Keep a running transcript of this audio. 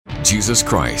Jesus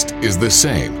Christ is the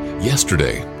same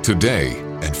yesterday, today,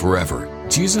 and forever.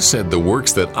 Jesus said, "The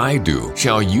works that I do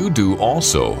shall you do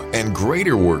also, and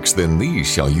greater works than these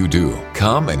shall you do."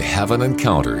 Come and have an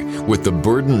encounter with the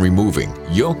burden-removing,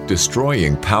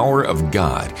 yoke-destroying power of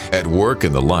God at work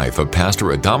in the life of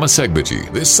Pastor Adama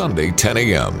Segbeji this Sunday, 10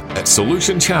 a.m. at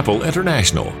Solution Chapel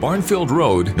International, Barnfield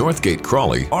Road, Northgate,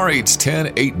 Crawley,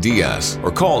 RH10 8DS,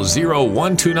 or call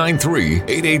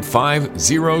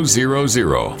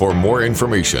 01293-885-000 for more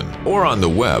information, or on the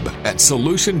web at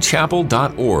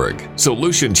solutionchapel.org.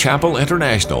 Solution Chapel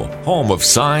International, home of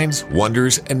signs,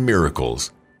 wonders, and miracles.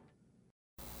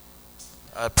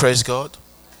 Praise God.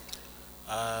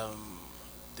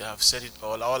 They have said it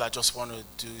all. All I just want to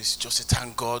do is just to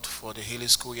thank God for the healing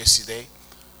school yesterday.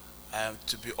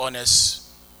 To be honest,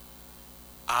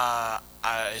 I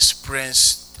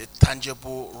experienced the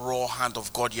tangible, raw hand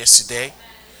of God yesterday.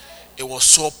 It was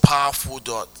so powerful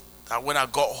that when I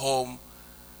got home,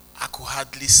 I could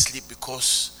hardly sleep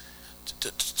because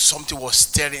something was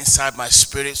stirring inside my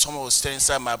spirit, something was stirring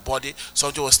inside my body,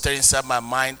 something was stirring inside my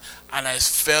mind, and I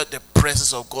felt the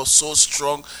presence of God so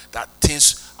strong that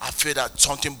I feel that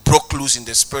something broke loose in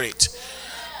the spirit,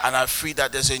 and I feel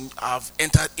that I've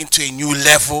entered into a new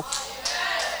level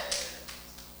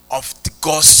of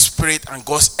God's spirit and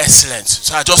God's excellence.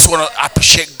 So I just want to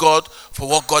appreciate God for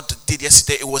what God did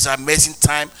yesterday. It was an amazing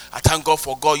time. I thank God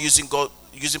for using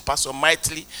Pastor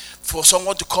mightily, for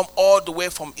someone to come all the way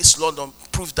from East London,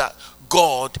 prove that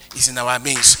God is in our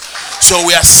midst. So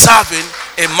we are serving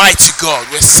a mighty God.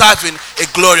 We're serving a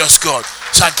glorious God.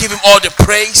 So I give him all the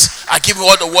praise. I give him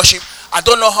all the worship. I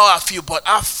don't know how I feel, but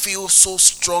I feel so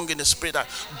strong in the spirit that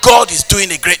God is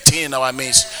doing a great thing in our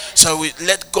midst. So we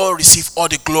let God receive all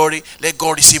the glory. Let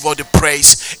God receive all the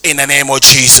praise in the name of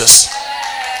Jesus.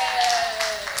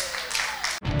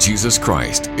 Jesus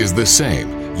Christ is the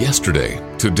same yesterday,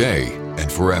 today,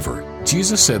 and forever.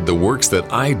 Jesus said, "The works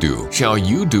that I do shall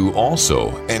you do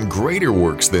also, and greater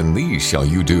works than these shall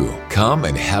you do." Come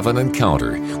and have an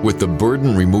encounter with the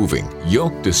burden-removing,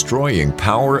 yoke-destroying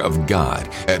power of God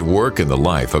at work in the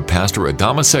life of Pastor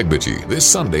Adama Segbeji this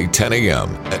Sunday, 10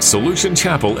 a.m. at Solution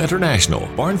Chapel International,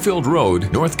 Barnfield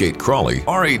Road, Northgate, Crawley,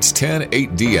 RH10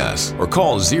 8DS, or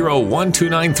call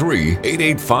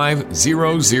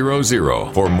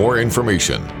 01293-885-000 for more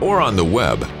information, or on the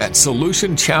web at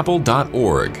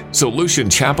solutionchapel.org. Solution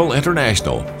Chapel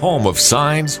International, home of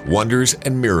signs, wonders,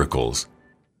 and miracles.